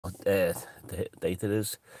the date it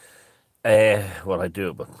is. Well, I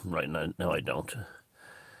do, but right now, no, I don't.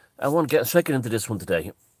 I want to get second into this one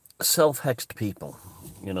today. Self-hexed people,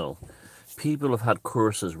 you know, people have had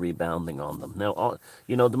curses rebounding on them. Now,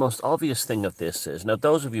 the most obvious thing of this is, now,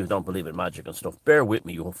 those of you who don't believe in magic and stuff, bear with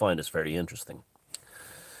me, you will find this very interesting.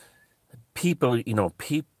 People,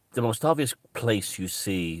 the most obvious place you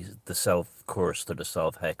see the self-cursed or the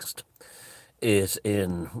self-hexed is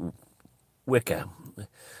in Wicca.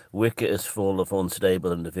 Wicca is full of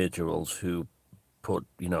unstable individuals who put,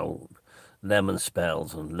 lemon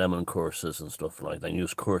spells and lemon curses and stuff like that, and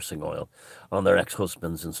use cursing oil on their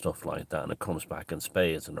ex-husbands and stuff like that, and it comes back in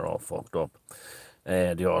spades, and they're all fucked up.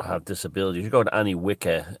 They all have disabilities. You go to any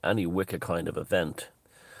Wicca kind of event,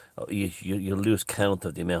 you lose count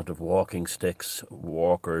of the amount of walking sticks,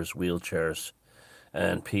 walkers, wheelchairs,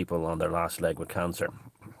 and people on their last leg with cancer.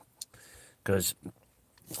 Because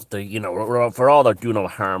for all their do no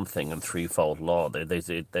harm thing and threefold law,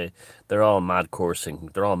 they're all mad coursing.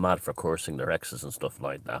 They're all mad for coursing their exes and stuff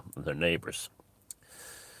like that, and their neighbours.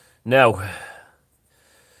 Now,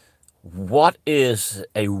 what is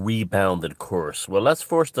a rebounded curse? Well, let's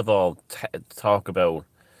first of all talk about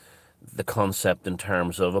the concept in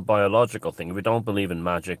terms of a biological thing. If we don't believe in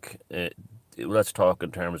magic, let's talk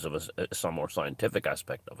in terms of some more scientific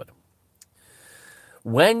aspect of it.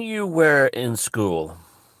 When you were in school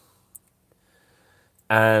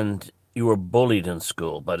and you were bullied in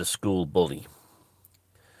school by the school bully,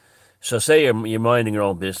 so say you're minding your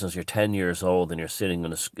own business, you're 10 years old and you're sitting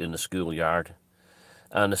in the schoolyard,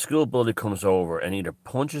 and the school bully comes over and either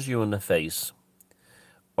punches you in the face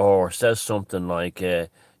or says something like,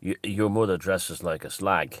 your mother dresses like a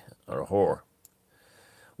slag or a whore.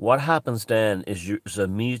 What happens then is there's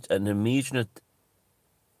an immediate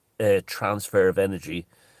transfer of energy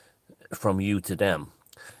from you to them,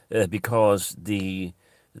 because the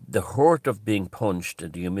hurt of being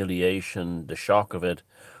punched, the humiliation, the shock of it,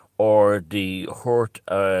 or the hurt,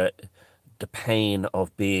 the pain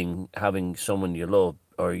of having someone you love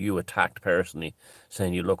or you attacked personally,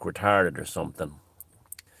 saying you look retarded or something,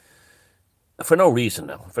 for no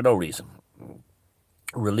reason,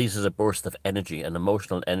 releases a burst of energy, an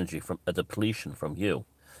emotional energy, from a depletion from you,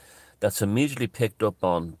 that's immediately picked up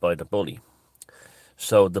on by the bully.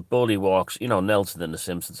 So the bully walks, Nelson in The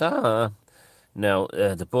Simpsons. Now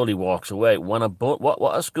the bully walks away. When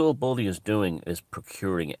what a school bully is doing is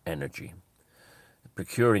procuring energy,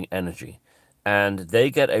 and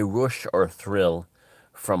they get a rush or a thrill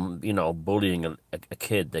from bullying a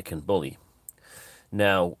kid they can bully.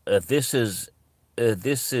 Now this is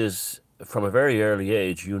from a very early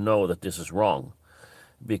age. You know that this is wrong,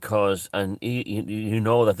 because you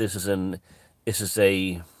know that this is an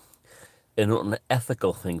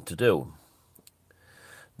unethical thing to do.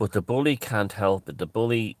 But the bully can't help it. The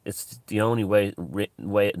bully, it's the only way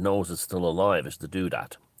it knows it's still alive is to do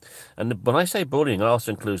that. And when I say bullying, it also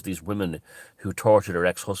includes these women who torture their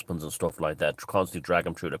ex-husbands and stuff like that, constantly drag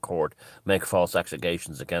them through the court, make false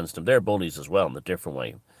accusations against them. They're bullies as well in a different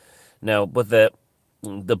way. Now, but the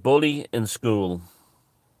bully in school,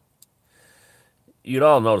 you'd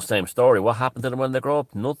all know the same story. What happened to them when they grow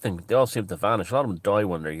up? Nothing. They all seem to vanish. A lot of them die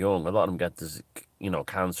when they're young. A lot of them get this,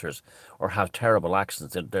 cancers or have terrible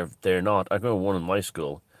accidents. They're not. I remember one in my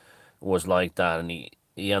school was like that, and he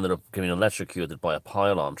ended up getting electrocuted by a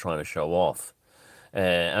pylon trying to show off.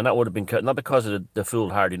 And that would have been not because of the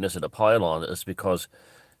foolhardiness of the pylon. It's because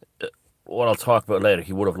what I'll talk about later,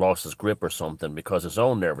 he would have lost his grip or something, because his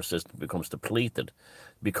own nervous system becomes depleted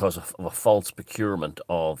because of a false procurement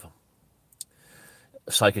of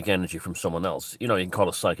psychic energy from someone else. You can call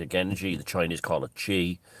it psychic energy. The Chinese call it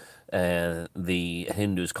chi. The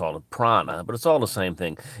Hindus call it prana, but it's all the same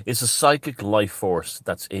thing. It's a psychic life force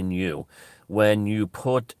that's in you. When you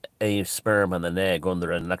put a sperm and an egg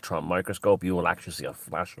under an electron microscope, you will actually see a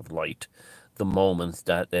flash of light the moment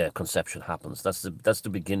that conception happens. That's the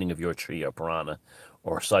beginning of your chi or prana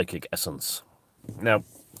or psychic essence. Now,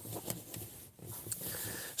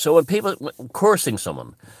 so when people cursing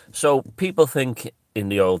someone, so people think in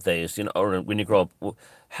the old days, or when you grow up,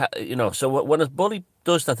 so when a bully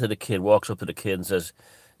does that to the kid, walks up to the kid and says,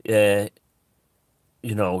 you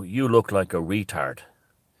look like a retard.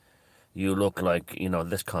 You look like,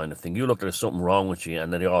 this kind of thing. You look like there's something wrong with you,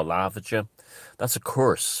 and then they all laugh at you. That's a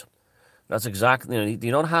curse. That's exactly,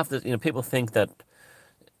 you don't have to, people think that,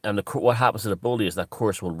 and what happens to the bully is that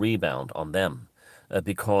curse will rebound on them,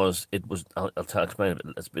 because it was, I'll explain it,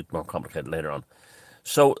 it's a bit more complicated later on.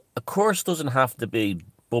 So a curse doesn't have to be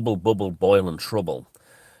bubble, boiling trouble.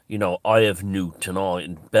 Eye of Newt and all,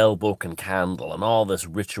 and bell, book and candle and all this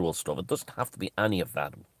ritual stuff. It doesn't have to be any of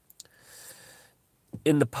that.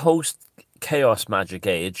 In the post-chaos magic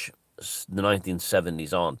age, the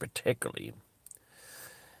 1970s on particularly,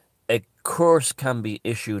 a curse can be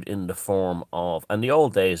issued in the form of, in the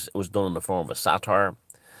old days, it was done in the form of a satire.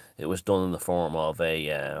 It was done in the form of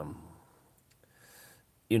you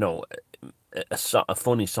know, a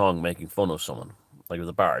funny song making fun of someone, like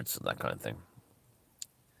the bards and that kind of thing.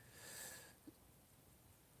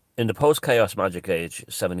 In the post-chaos magic age,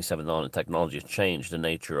 77 on, technology has changed the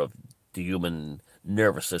nature of the human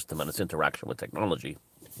nervous system and its interaction with technology.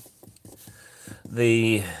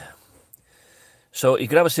 So you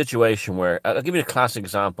could have a situation where, I'll give you a classic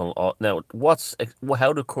example. Now,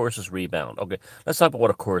 how do curses rebound? Okay, let's talk about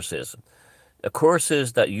what a curse is. A curse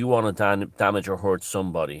is that you want to damage or hurt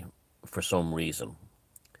somebody for some reason.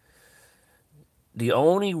 The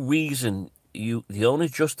only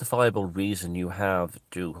justifiable reason you have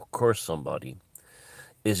to curse somebody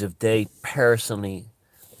is if they personally,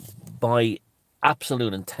 by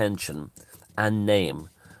absolute intention and name,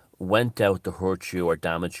 went out to hurt you or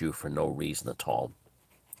damage you for no reason at all.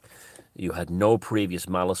 You had no previous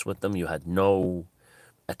malice with them. You had no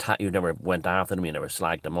attack. You never went after them. You never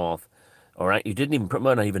slagged them off. All right. You might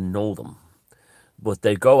not even know them, but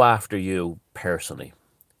they go after you personally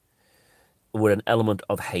with an element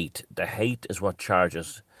of hate. The hate is what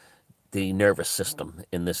charges the nervous system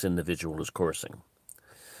in this individual who's cursing.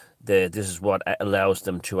 This is what allows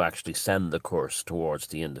them to actually send the curse towards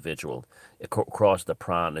the individual across the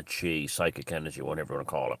prana, chi, psychic energy, whatever you want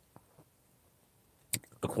to call it,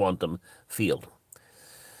 the quantum field.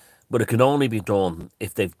 But it can only be done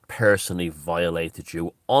if they've personally violated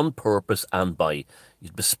you on purpose and by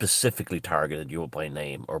specifically targeted you by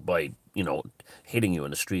name or by, hitting you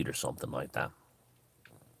in the street or something like that.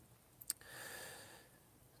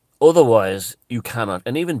 Otherwise, you cannot,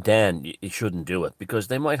 and even then, you shouldn't do it because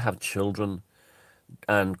they might have children,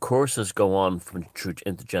 and curses go on from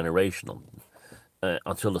intergenerational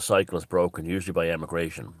until the cycle is broken, usually by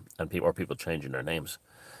emigration and people changing their names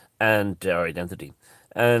and their identity,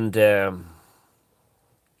 and so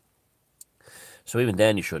even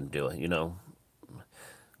then you shouldn't do it,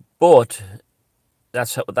 But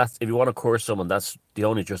that's if you want to curse someone, that's the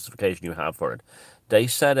only justification you have for it. They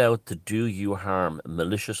set out to do you harm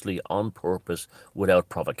maliciously on purpose without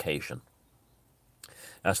provocation.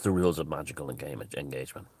 That's the rules of magical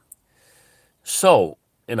engagement. So,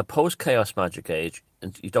 in a post-chaos magic age,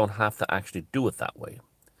 you don't have to actually do it that way.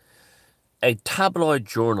 A tabloid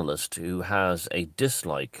journalist who has a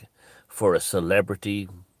dislike for a celebrity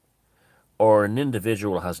or an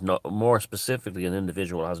individual more specifically, an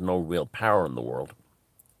individual has no real power in the world.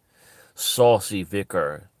 Saucy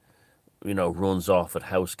vicar, runs off with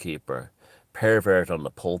housekeeper, pervert on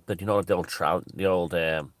the pulpit. You could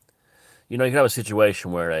have a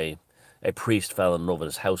situation where a priest fell in love with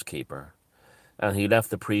his housekeeper, and he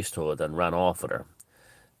left the priesthood and ran off with her.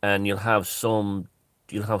 And you'll have some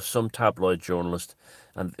tabloid journalist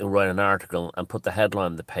and write an article and put the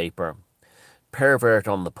headline in the paper: pervert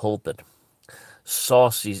on the pulpit,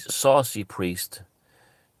 saucy priest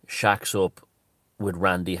shacks up with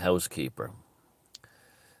randy housekeeper.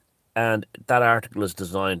 And that article is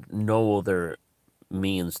designed no other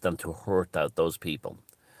means than to hurt out those people.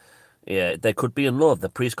 Yeah, they could be in love. The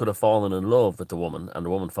priest could have fallen in love with the woman, and the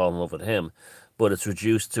woman fallen in love with him. But it's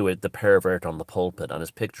reduced to the pervert on the pulpit and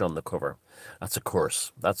his picture on the cover. That's a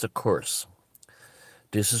curse. That's a curse.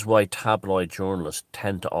 This is why tabloid journalists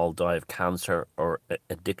tend to all die of cancer or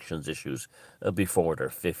addictions issues before they're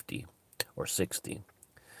 50 or 60.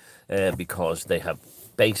 Because they have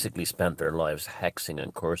basically spent their lives hexing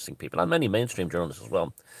and cursing people, and many mainstream journalists as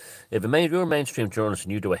well. If you're a mainstream journalist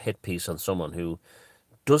and you do a hit piece on someone who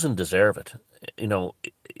doesn't deserve it,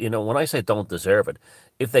 when I say don't deserve it,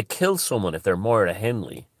 if they kill someone, if they're Moira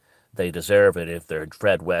Henley, they deserve it. If they're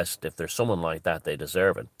Fred West, if they're someone like that, they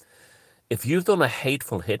deserve it. If you've done a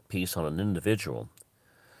hateful hit piece on an individual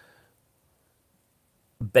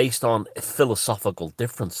based on philosophical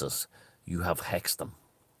differences, you have hexed them.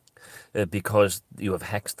 Because you have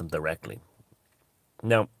hexed them directly.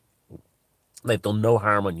 Now, they've done no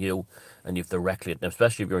harm on you, and you've directly,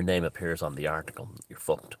 especially if your name appears on the article, you're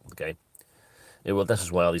fucked, okay? This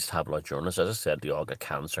is why all these tabloid journalists, as I said, they all get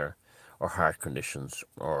cancer or heart conditions,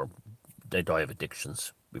 or they die of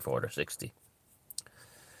addictions before they're 60.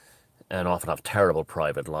 And often have terrible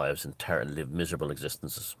private lives and live miserable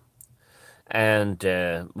existences. And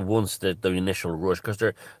once the initial rush, because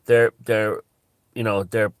they're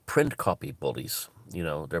print copy bullies.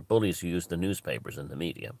 They're bullies who use the newspapers and the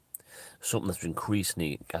media. Something that's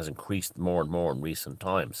has increased more and more in recent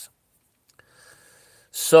times.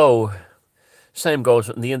 So, same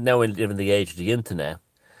goes, now we live in the age of the internet.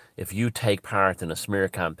 if you take part in a smear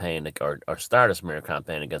campaign or start a smear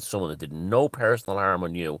campaign against someone that did no personal harm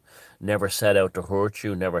on you, never set out to hurt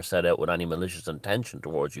you, never set out with any malicious intention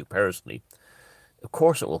towards you personally, of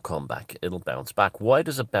course it will come back. It'll bounce back. Why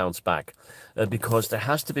does it bounce back? Because there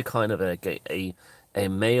has to be kind of a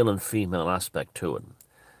male and female aspect to it.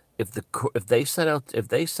 If they set out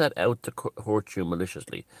to hurt you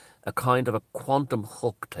maliciously, a kind of a quantum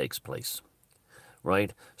hook takes place,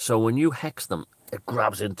 right? So when you hex them, it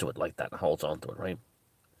grabs into it like that and holds onto it, right?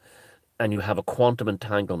 And you have a quantum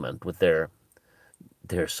entanglement with their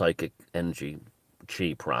psychic energy,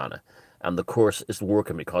 chi, prana, and the course is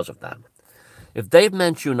working because of that. If they've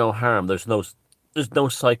meant you no harm, there's no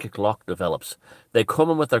psychic lock develops. They come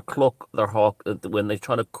in with their cluck, their hawk, when they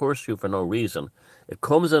try to curse you for no reason. It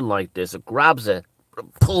comes in like this, it grabs it,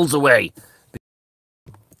 pulls away,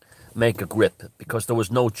 make a grip, because there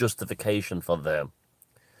was no justification for the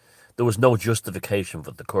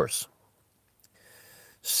curse.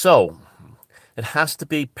 So, it has to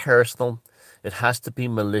be personal, it has to be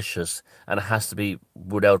malicious, and it has to be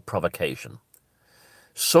without provocation.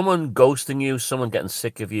 Someone ghosting you, someone getting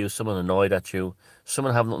sick of you, someone annoyed at you,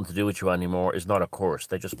 someone having nothing to do with you anymore is not a curse.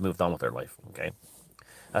 They just moved on with their life, okay?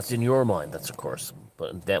 That's in your mind, that's a curse.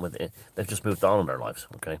 But they've just moved on in their lives,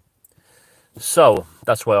 okay? So,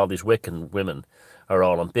 that's why all these Wiccan women are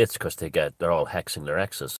all on bits, because they're all hexing their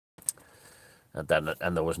exes. And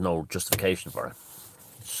there was no justification for it.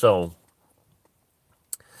 So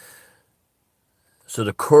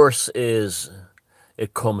the curse is,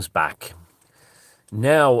 it comes back.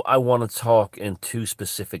 Now, I want to talk in two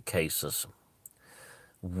specific cases.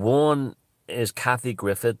 One is Kathy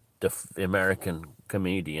Griffith, the American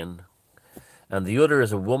comedian, and the other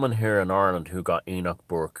is a woman here in Ireland who got Enoch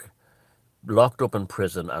Burke locked up in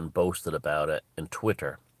prison and boasted about it in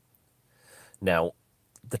Twitter. Now,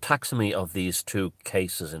 the taxonomy of these two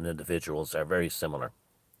cases and individuals are very similar.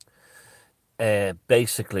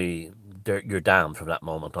 Basically, you're damned from that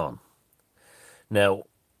moment on. Now,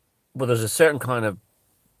 but there's a certain kind of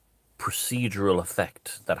procedural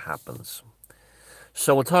effect that happens.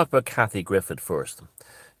 So we'll talk about Kathy Griffith first.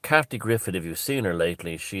 Kathy Griffith, if you've seen her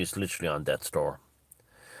lately, she's literally on death's door.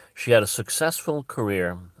 She had a successful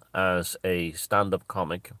career as a stand-up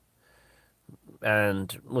comic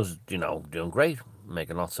and was, doing great,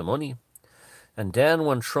 making lots of money. And then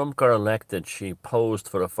when Trump got elected, she posed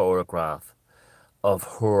for a photograph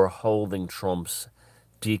of her holding Trump's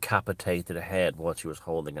decapitated head while she was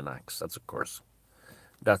holding an axe. That's a curse.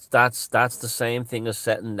 That's the same thing as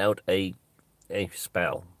setting out a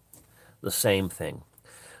spell. The same thing.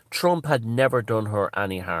 Trump had never done her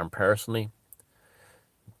any harm personally.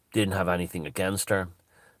 Didn't have anything against her,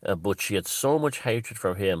 but she had so much hatred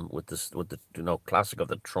for him with the classic of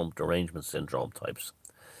the Trump derangement syndrome types,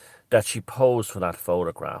 that she posed for that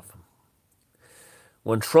photograph.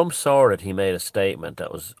 When Trump saw it, he made a statement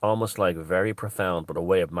that was almost like very profound, but a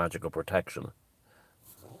way of magical protection.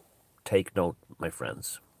 Take note, my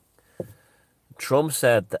friends. Trump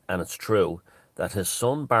said, and it's true, that his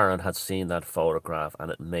son Barron had seen that photograph and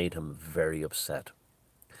it made him very upset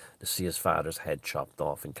to see his father's head chopped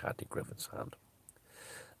off in Kathy Griffith's hand.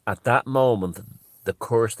 At that moment, the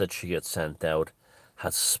curse that she had sent out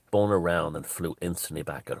had spun around and flew instantly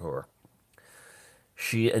back at her.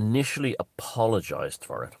 She initially apologized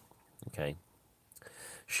for it, okay?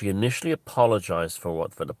 She initially apologized for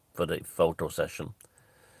the photo session,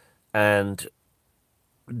 and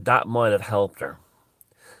that might have helped her,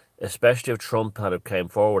 especially if Trump had came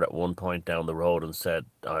forward at one point down the road and said,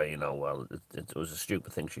 it was a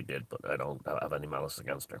stupid thing she did, but I don't have any malice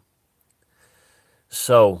against her.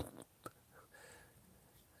 So,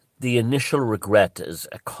 the initial regret is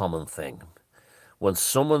a common thing. When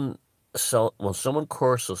someone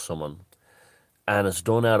curses someone and it's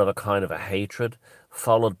done out of a kind of a hatred,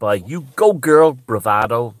 followed by "you go girl"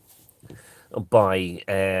 bravado by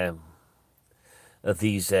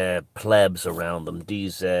these plebs around them,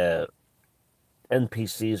 these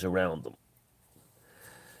NPCs around them,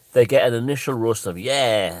 they get an initial rush of,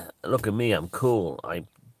 yeah, look at me, I'm cool.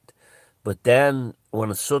 But then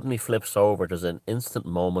when it suddenly flips over, there's an instant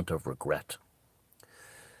moment of regret.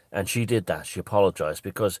 And she did that. She apologized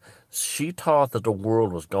because she thought that the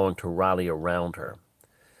world was going to rally around her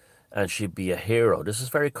and she'd be a hero. This is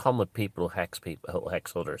very common with people who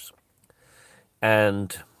hex others.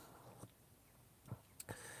 And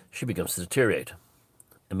she begins to deteriorate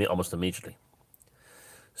almost immediately.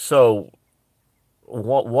 So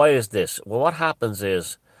why is this? Well, what happens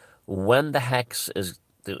is when the hex is,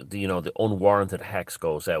 the unwarranted hex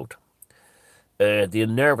goes out, the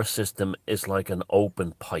nervous system is like an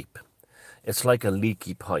open pipe. It's like a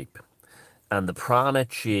leaky pipe. and the prana,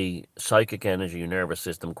 chi, psychic energy, nervous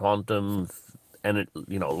system, quantum, and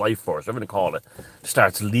life force, whatever you call it,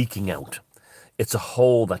 starts leaking out. It's a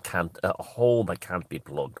hole that can't be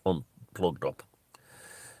plugged up,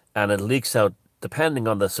 and it leaks out. Depending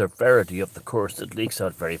on the severity of the curse, it leaks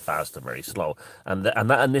out very fast and very slow. And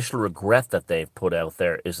that initial regret that they've put out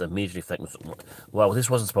there is immediately thinking, well, this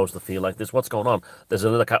wasn't supposed to feel like this. What's going on? There's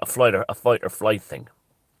another kind of fight or flight thing.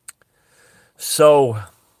 So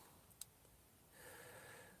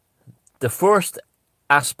the first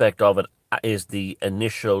aspect of it is the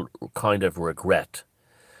initial kind of regret.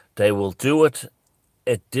 They will do it.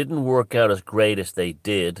 It didn't work out as great as they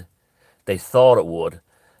thought it would.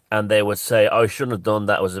 And they would say, I shouldn't have done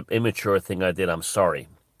that. It was an immature thing I did. I'm sorry.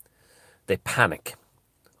 They panic.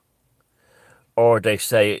 Or they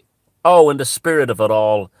say, oh, in the spirit of it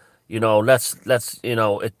all, let's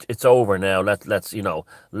it's over now. Let's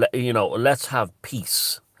have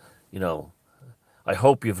peace. I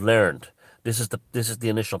hope you've learned. This is the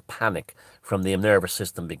initial panic from the nervous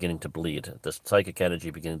system beginning to bleed, the psychic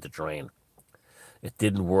energy beginning to drain. It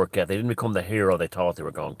didn't work out. They didn't become the hero they thought they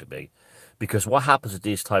were going to be. Because what happens with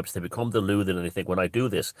these types, they become deluded and they think, when I do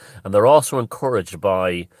this, and they're also encouraged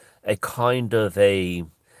by a kind of a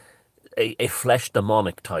flesh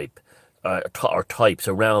demonic type, or types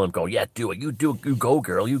around them go, yeah, do it, you do it, you go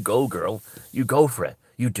girl, you go for it,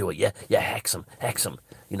 you do it, yeah, hex him,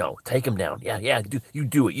 take him down, yeah, you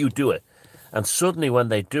do it. And suddenly when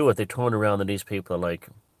they do it, they turn around and these people are like,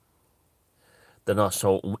 they're not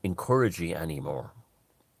so encouraging anymore.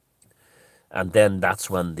 And then that's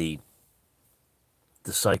when the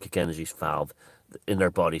psychic energy's valve in their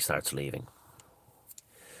body starts leaving.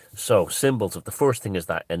 So symbols of the first thing is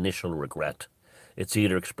that initial regret. It's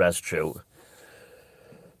either expressed through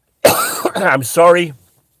I'm sorry,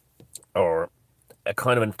 or a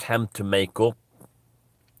kind of attempt to make up,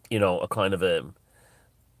 a kind of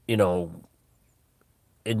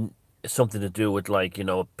in something to do with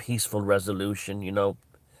a peaceful resolution,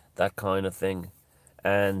 that kind of thing.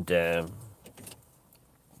 And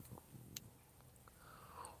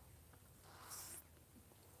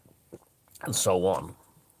so on.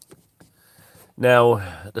 Now,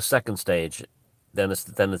 the second stage, then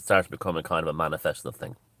it starts becoming kind of a manifestive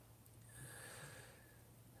thing.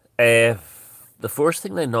 The first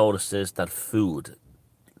thing they notice is that food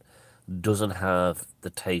doesn't have the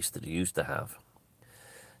taste that it used to have.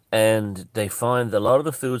 And they find that a lot of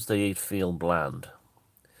the foods they eat feel bland.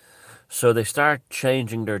 So they start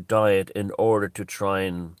changing their diet in order to try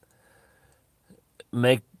and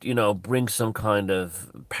bring some kind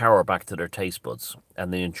of power back to their taste buds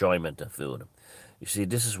and the enjoyment of food. You see,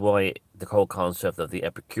 this is why the whole concept of the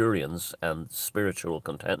Epicureans and spiritual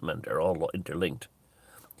contentment are all interlinked.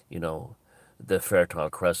 The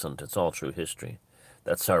Fertile Crescent, it's all through history.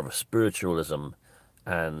 That sort of spiritualism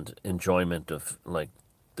and enjoyment of,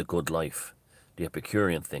 the good life. The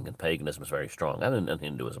Epicurean thing in paganism is very strong, and in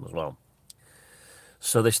Hinduism as well.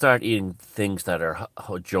 So they start eating things that are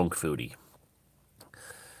junk foody.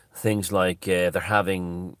 Things like they're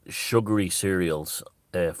having sugary cereals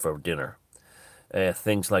for dinner.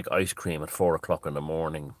 Things like ice cream at 4 o'clock in the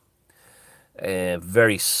morning.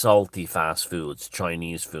 Very salty fast foods.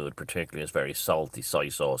 Chinese food particularly is very salty, soy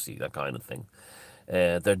saucy, that kind of thing.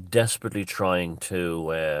 They're desperately trying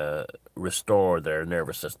to restore their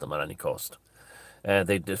nervous system at any cost.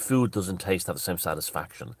 The food doesn't have the same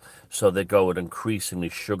satisfaction. So they go with increasingly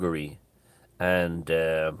sugary and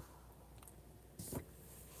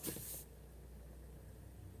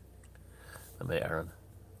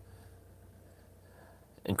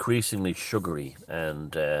increasingly sugary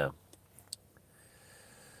and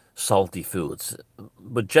salty foods,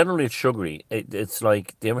 but generally it's sugary. It's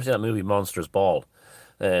like, do you ever see that movie Monsters Ball?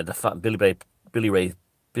 The fat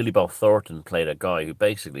Billy Bob Thornton played a guy who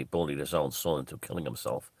basically bullied his own son into killing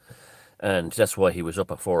himself, and that's why he was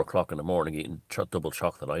up at 4 o'clock in the morning eating double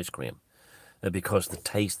chocolate ice cream, because the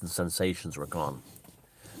taste and sensations were gone.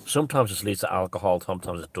 Sometimes it leads to alcohol,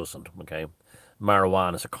 sometimes it doesn't. Okay,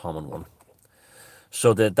 marijuana is a common one.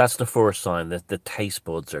 So that's the first sign, that the taste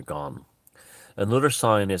buds are gone. Another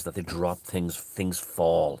sign is that they drop things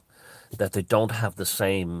fall, that they don't have the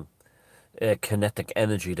same kinetic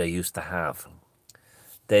energy they used to have.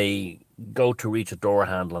 They go to reach a door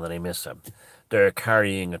handle and then they miss it. They're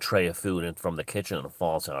carrying a tray of food in from the kitchen and it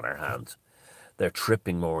falls out of their hands. They're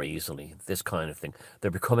tripping more easily, this kind of thing. They're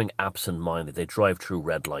becoming absent-minded. They drive through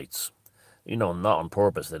red lights. Not on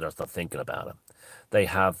purpose, they're just not thinking about it. They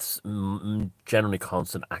have generally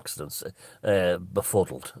constant accidents,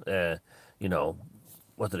 befuddled.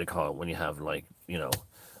 What do they call it when you have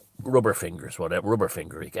rubber fingers, whatever, rubber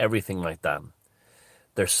fingering, everything like that.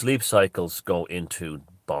 Their sleep cycles go into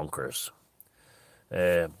bonkers.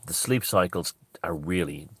 The sleep cycles are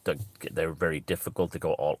really, they're very difficult. They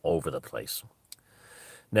go all over the place.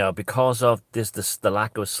 Now, because of the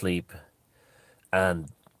lack of sleep and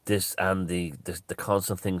the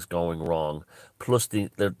constant things going wrong, plus the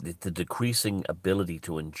decreasing ability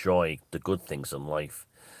to enjoy the good things in life,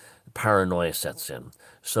 paranoia sets in.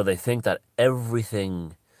 So they think that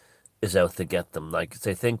everything is out to get them. Like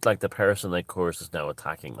they think like the person they curse is now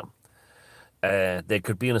attacking them. They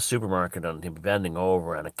could be in a supermarket and he'd be bending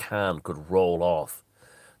over and a can could roll off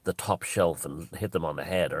the top shelf and hit them on the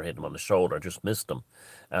head or hit them on the shoulder, or just missed them.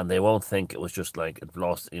 And they won't think it was just like it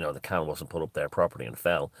lost, the can wasn't put up there properly and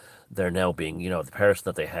fell. They're now being, the person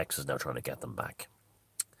that they hex is now trying to get them back.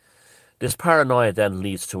 This paranoia then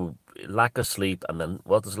leads to lack of sleep, and then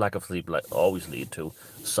what does lack of sleep always lead to?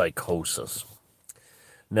 Psychosis.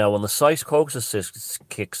 Now, when the psychosis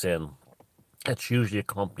kicks in, it's usually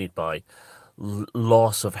accompanied by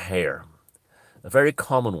loss of hair, a very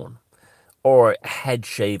common one, or head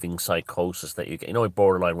shaving psychosis that you get.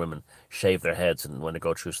 Borderline women shave their heads and when they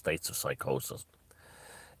go through states of psychosis.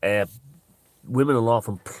 Women will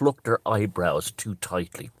often pluck their eyebrows too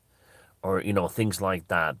tightly, or things like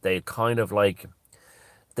that. They kind of like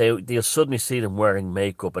they'll suddenly see them wearing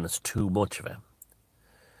makeup and it's too much of it.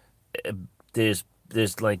 There's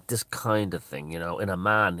like this kind of thing, in a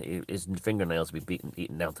man, his fingernails will be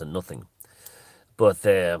eaten down to nothing. But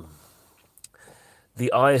the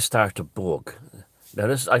eyes start to bug. Now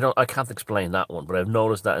this I can't explain that one, but I've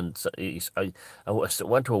noticed that. And I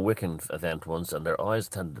went to a Wiccan event once, and their eyes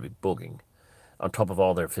tended to be bugging, on top of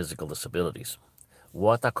all their physical disabilities.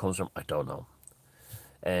 What that comes from, I don't know.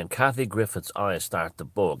 And Kathy Griffith's eyes start to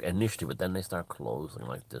bug initially, but then they start closing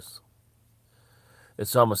like this.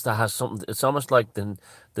 It's almost It's almost like the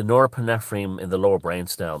norepinephrine in the lower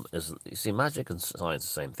brainstem is. You see, magic and science is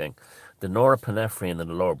the same thing. The norepinephrine in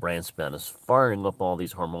the lower brainstem is firing up all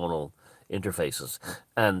these hormonal interfaces,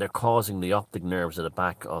 and they're causing the optic nerves at the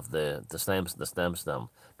back of the stem.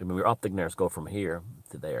 Remember, your optic nerves go from here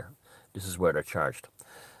to there. This is where they're charged,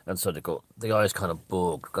 and so the eyes kind of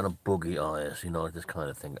buggy eyes, this kind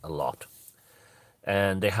of thing a lot,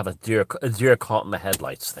 and they have a deer caught in the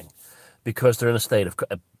headlights thing, because they're in a state of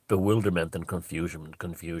bewilderment and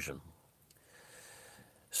confusion.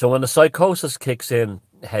 So when the psychosis kicks in,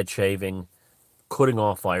 head shaving, cutting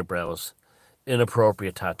off eyebrows,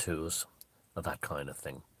 inappropriate tattoos, that kind of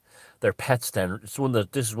thing. Their pets then,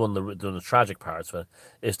 this is one of the tragic parts of it,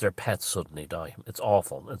 is their pets suddenly die. It's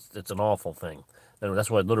awful. It's an awful thing. And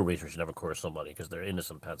that's why another reason you should never curse somebody, because their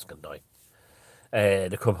innocent pets can die.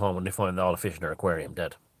 They come home and they find all the fish in their aquarium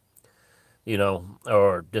dead. But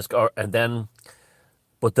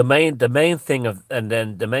the main thing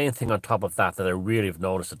on top of that I really have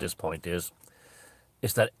noticed at this point is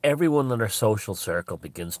that everyone in their social circle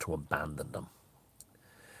begins to abandon them.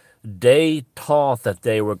 They thought that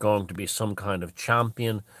they were going to be some kind of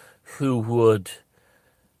champion who would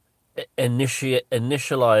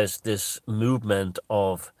initialize this movement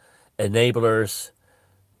of enablers,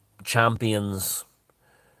 champions,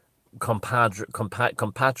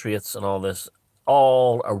 compatriots and all this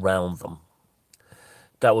all around them,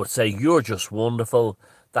 that would say, you're just wonderful,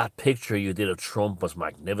 that picture you did of Trump was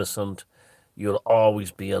magnificent, you'll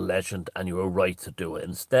always be a legend and you were right to do it.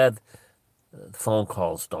 Instead, phone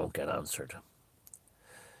calls don't get answered.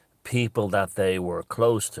 People that they were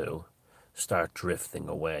close to start drifting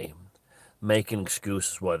away, making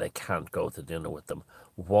excuses why they can't go to dinner with them.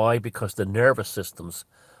 Why? Because the nervous systems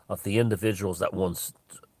of the individuals that once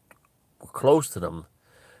were close to them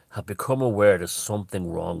have become aware there's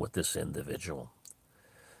something wrong with this individual,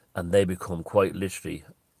 and they become quite literally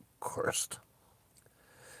cursed.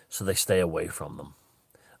 So they stay away from them.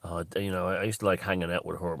 I used to like hanging out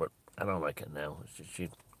with her, but I don't like it now. She's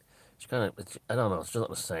kind of, I don't know, it's just not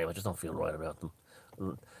the same. I just don't feel right about them.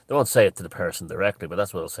 They won't say it to the person directly, but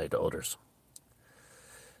that's what they'll say to others.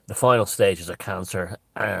 The final stages are cancer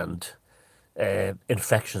and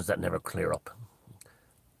infections that never clear up.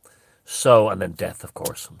 So, and then death, of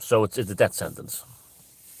course. So it's a death sentence.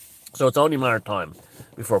 So it's only a matter of time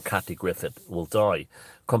before Kathy Griffith will die,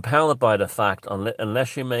 compounded by the fact, unless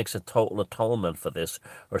she makes a total atonement for this,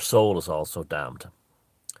 her soul is also damned.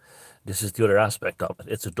 This is the other aspect of it.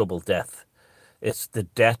 It's a double death. It's the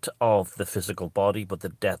death of the physical body, but the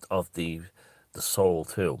death of the soul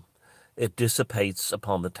too. It dissipates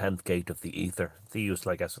upon the 10th gate of the ether. To use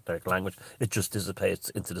like esoteric language, it just dissipates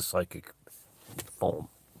into the psychic form.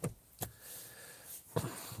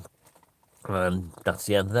 And that's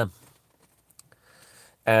the end of them.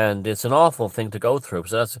 And it's an awful thing to go through.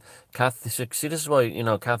 So that's Kathy. See, this is why,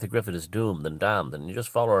 Kathy Griffith is doomed and damned, and you just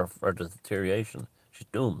follow her deterioration. She's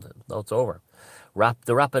doomed. No, it's over.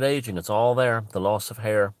 The rapid aging, it's all there. The loss of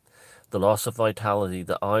hair, the loss of vitality,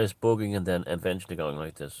 the eyes bugging, and then eventually going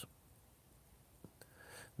like this,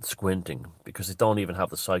 squinting, because they don't even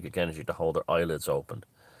have the psychic energy to hold their eyelids open.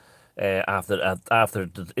 It's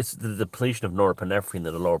the depletion of norepinephrine in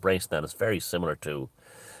the lower brainstem is very similar to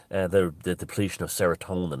the depletion of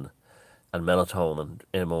serotonin and melatonin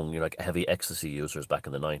among like heavy ecstasy users back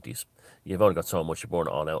in the 90s. You've only got so much, you're born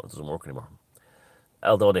all out, it doesn't work anymore.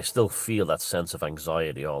 Although they still feel that sense of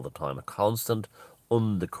anxiety all the time, a constant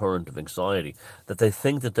undercurrent of anxiety that they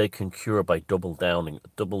think that they can cure by doubling down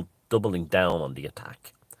on the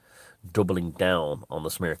attack, doubling down on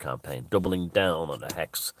the smear campaign, doubling down on the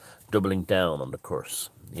hex, doubling down on the curse,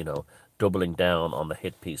 doubling down on the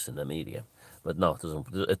hit piece in the media. But no,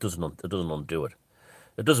 it doesn't undo it.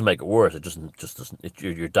 It doesn't make it worse. It doesn't.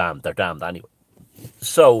 You're damned. They're damned anyway.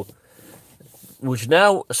 So,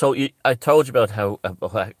 I told you about how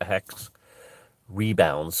a hex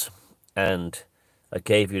rebounds, and I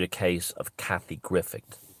gave you the case of Kathy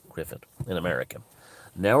Griffith in America.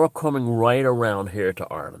 Now we're coming right around here to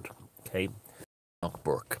Ireland. Okay,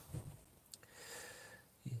 Burke.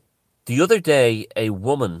 The other day, a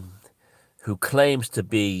woman who claims to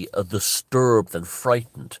be disturbed and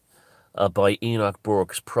frightened by Enoch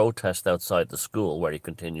Burke's protest outside the school, where he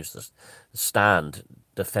continues to stand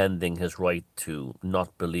defending his right to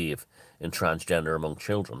not believe in transgender among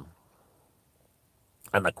children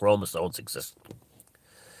and that chromosomes exist.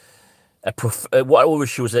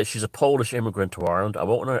 She's a Polish immigrant to Ireland. I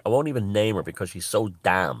won't even name her because she's so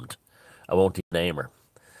damned. I won't even name her,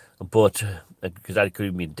 but because that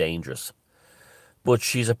could be dangerous. But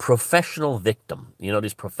she's a professional victim. You know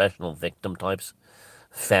these professional victim types?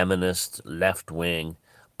 Feminist, left-wing,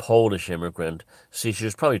 Polish immigrant. See, she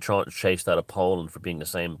was probably chased out of Poland for being the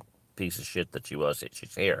same piece of shit that she was.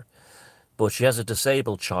 She's here. But she has a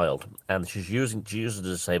disabled child, and she uses the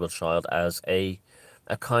disabled child as a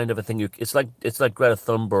kind of a thing. It's like Greta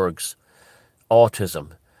Thunberg's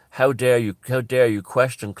autism. How dare you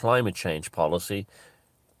question climate change policy?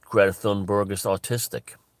 Greta Thunberg is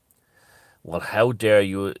autistic. Well, how dare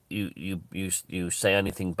you say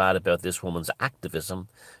anything bad about this woman's activism?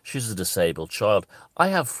 She's a disabled child. I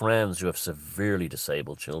have friends who have severely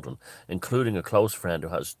disabled children, including a close friend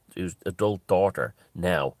whose adult daughter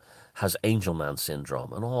now has Angelman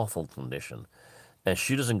syndrome, an awful condition. And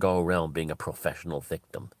she doesn't go around being a professional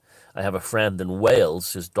victim. I have a friend in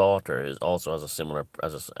Wales. His daughter also has a similar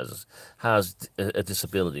has a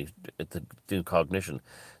disability, to cognition.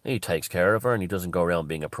 And he takes care of her, and he doesn't go around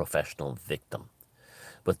being a professional victim.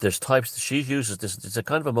 But there's types. She uses this. It's a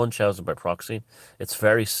kind of a Munchausen by proxy. It's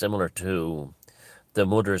very similar to the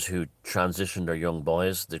mothers who transition their young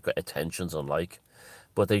boys. They've got attentions unlike,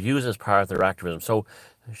 but they use it as part of their activism. So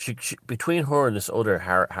she between her and this other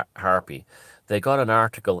harpy, they got an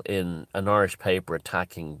article in an Irish paper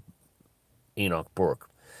attacking Enoch Burke.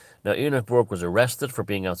 Now, Enoch Burke was arrested for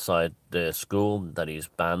being outside the school that he's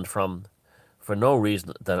banned from for no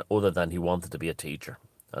reason other than he wanted to be a teacher.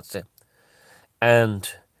 That's it. And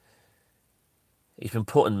he's been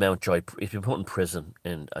put in prison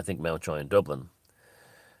in, I think, Mountjoy in Dublin.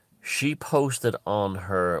 She posted on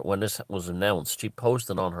her, when this was announced, she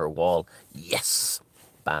posted on her wall, yes!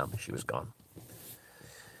 Bam, she was gone.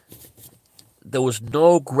 There was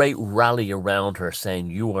no great rally around her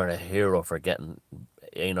saying you are a hero for getting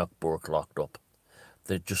Enoch Burke locked up.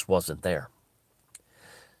 There just wasn't there.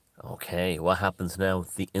 Okay, what happens now?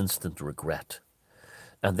 The instant regret.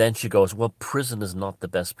 And then she goes, well, prison is not the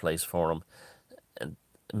best place for him. And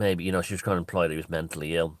maybe, she was trying to imply that he was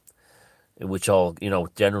mentally ill. Which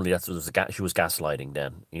generally that's what she was gaslighting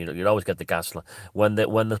then. You'd always get the gaslight. When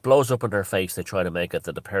it blows up in her face, they try to make it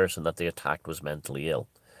that the person that they attacked was mentally ill.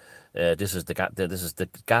 They try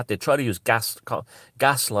to use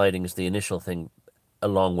gaslighting as the initial thing,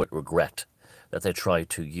 along with regret, that they try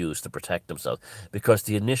to use to protect themselves, because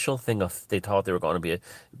the initial thing of they thought they were going to be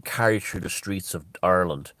carried through the streets of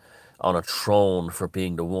Ireland on a throne for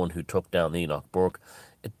being the one who took down Enoch Burke.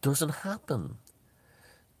 It doesn't happen,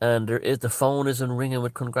 and the phone isn't ringing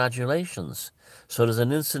with congratulations. So there's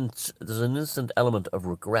an instant element of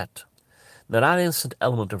regret. Now that instant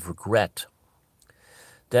element of regret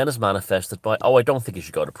then is manifested by, I don't think you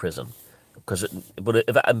should go to prison.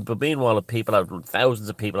 But meanwhile, thousands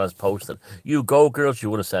of people have posted, you go girls, you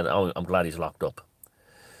would have said, oh, I'm glad he's locked up.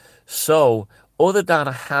 So, other than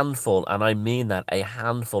a handful, and I mean that, a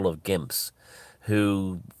handful of gimps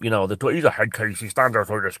who, he's a head case, he stands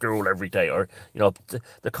outside the school every day, or,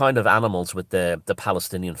 the kind of animals with the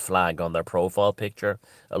Palestinian flag on their profile picture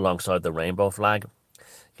alongside the rainbow flag,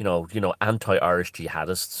 anti-Irish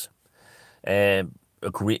jihadists,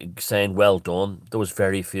 saying, well done. There was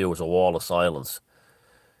very few, it was a wall of silence,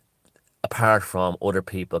 apart from other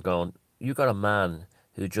people going, you got a man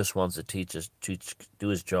who just wants to do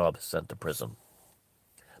his job, sent to prison.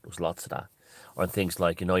 There was lots of that. Or things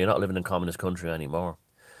like, you're not living in a communist country anymore.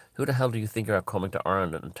 Who the hell do you think are coming to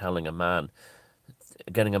Ireland and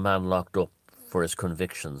getting a man locked up for his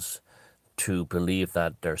convictions to believe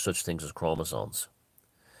that there are such things as chromosomes?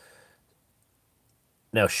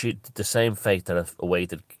 Now, the same fate that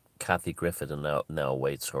awaited Kathy Griffith and now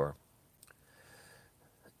awaits her.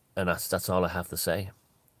 And that's all I have to say.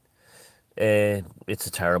 It's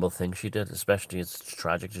a terrible thing she did, especially it's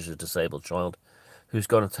tragic. She's a disabled child. Who's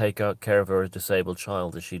going to take care of her disabled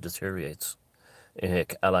child as she deteriorates? A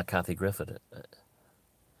la Kathy Griffith.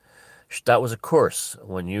 That was a curse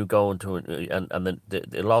when you go into and then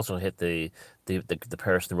it'll also hit the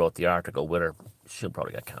person who wrote the article with her. She'll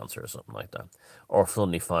probably get cancer or something like that, or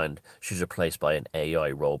suddenly find she's replaced by an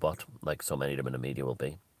AI robot, like so many of them in the media will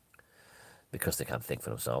be, because they can't think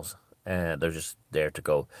for themselves. And they're just there to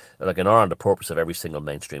go. Like in Ireland, the purpose of every single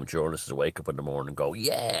mainstream journalist is to wake up in the morning and go,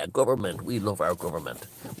 yeah, government, we love our government.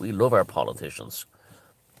 We love our politicians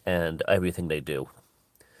and everything they do.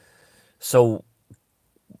 So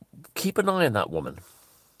keep an eye on that woman.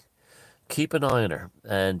 Keep an eye on her,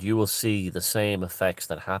 and you will see the same effects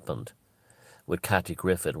that happened with Kathy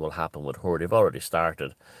Griffith will happen with her. They've already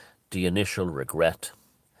started. The initial regret,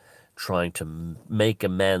 trying to make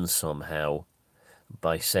amends somehow,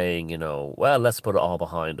 by saying, well, let's put it all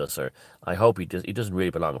behind us, or I hope he doesn't really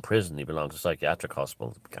belong in prison, he belongs in a psychiatric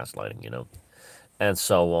hospital, gaslighting, and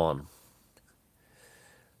so on.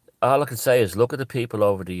 All I can say is look at the people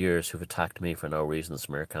over the years who've attacked me for no reason in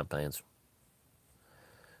smear campaigns.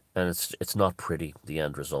 And it's not pretty, the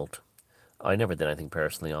end result. I never did anything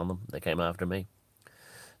personally on them. They came after me.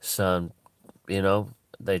 So,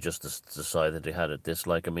 they just decided they had a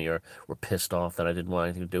dislike of me or were pissed off that I didn't want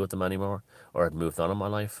anything to do with them anymore or had moved on in my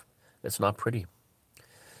life. It's not pretty.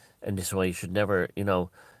 And this way you should never,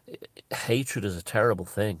 hatred is a terrible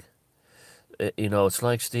thing. It's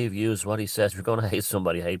like Steve Hughes, what he says, if you're going to hate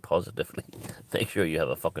somebody, hate positively. Make sure you have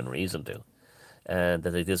a fucking reason to. And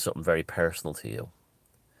that they did something very personal to you.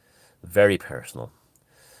 Very personal.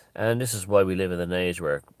 And this is why we live in an age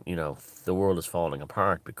where, the world is falling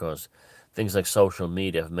apart, because things like social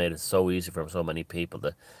media have made it so easy for so many people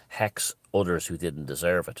to hex others who didn't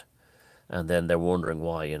deserve it. And then they're wondering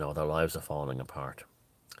why, their lives are falling apart.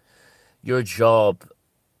 Your job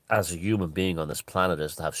as a human being on this planet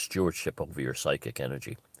is to have stewardship over your psychic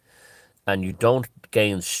energy. And you don't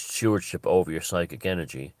gain stewardship over your psychic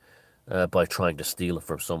energy by trying to steal it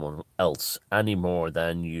from someone else any more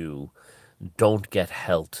than you don't get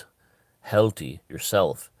healthy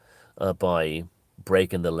yourself by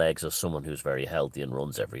breaking the legs of someone who's very healthy and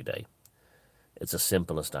runs every day. It's as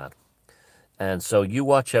simple as that. And so you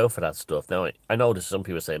watch out for that stuff. Now, I know there's some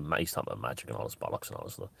people say he's talking about magic and all this bollocks and all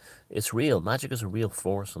this stuff. It's real. Magic is a real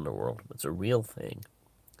force in the world. It's a real thing.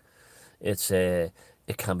 It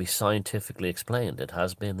can be scientifically explained. It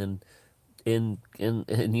has been in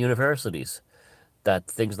universities, that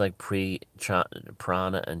things like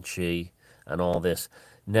prana and chi and all this.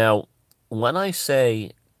 Now, when I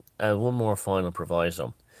say one more final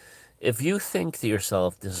proviso, if you think to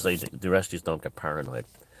yourself, this is like the rest of you don't get paranoid.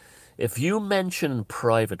 If you mention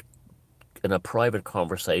in a private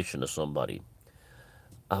conversation to somebody,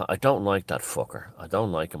 I don't like that fucker. I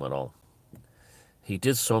don't like him at all. He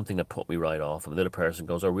did something that put me right off. And the other person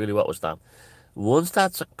goes, oh, really, what was that? Once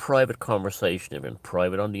that's a private conversation, even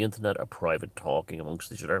private on the internet or private talking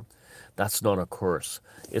amongst each other, that's not a curse.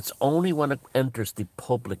 It's only when it enters the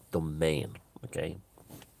public domain, okay?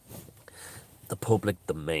 The public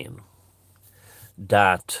domain,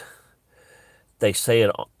 that they say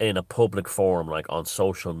it in a public forum, like on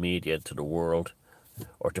social media to the world,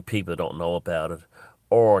 or to people that don't know about it,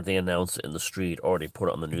 or they announce it in the street, or they put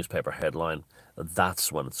it on the newspaper headline.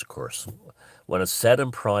 That's when it's a curse. When it's said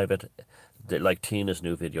in private, like Tina's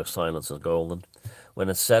new video, Silence is Golden, when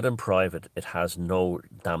it's said in private, it has no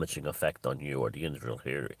damaging effect on you or the individual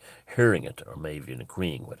hearing it, or maybe even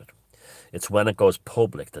agreeing with it. It's when it goes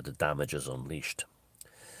public that the damage is unleashed.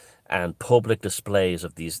 And public displays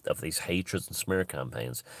of these hatreds and smear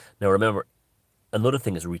campaigns. Now remember, another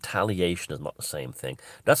thing is retaliation is not the same thing.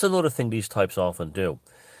 That's another thing these types often do,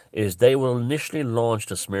 is they will initially launch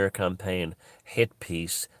the smear campaign, hit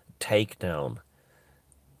piece, takedown,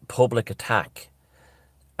 public attack,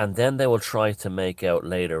 And then they will try to make out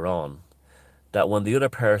later on that when the other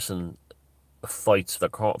person stands their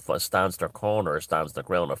corner, or stands their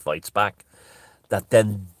ground, or fights back, that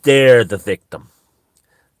then they're the victim.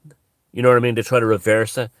 You know what I mean? They try to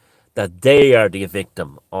reverse it, that they are the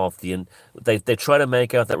victim of they try to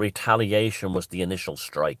make out that retaliation was the initial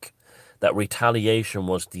strike, that retaliation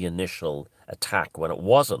was the initial attack, when it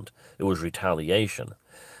wasn't. It was retaliation.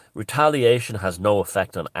 Retaliation has no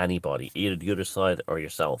effect on anybody, either the other side or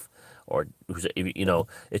yourself, or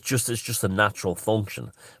it's just a natural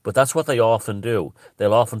function. But that's what they often do.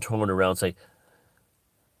 They'll often turn around and say,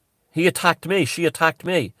 he attacked me, she attacked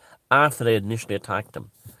me, after they initially attacked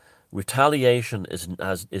him. Retaliation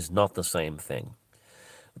is not the same thing.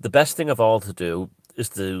 The best thing of all to do is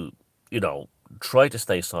to, try to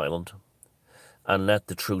stay silent and let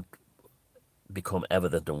the truth become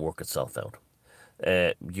evident and work itself out.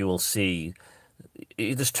 You will see.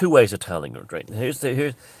 There's two ways of telling it, right?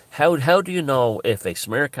 How do you know if a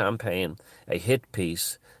smear campaign, a hit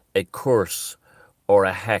piece, a curse, or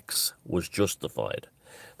a hex was justified?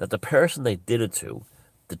 That the person they did it to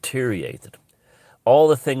deteriorated. All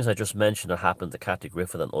the things I just mentioned that happened to Kathy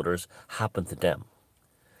Griffith and others happened to them.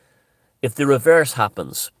 If the reverse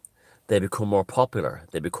happens, they become more popular,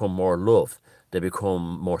 they become more loved, they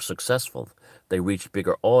become more successful, they reach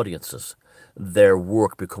bigger audiences, their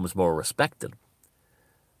work becomes more respected.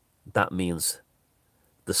 That means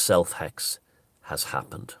the self-hex has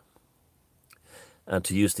happened. And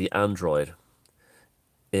to use the android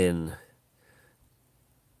in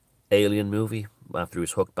Alien movie, after he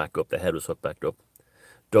was hooked back up, the head was hooked back up,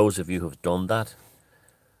 those of you who have done that,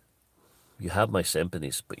 you have my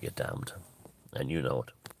sympathies, but you're damned, and you know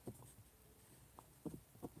it.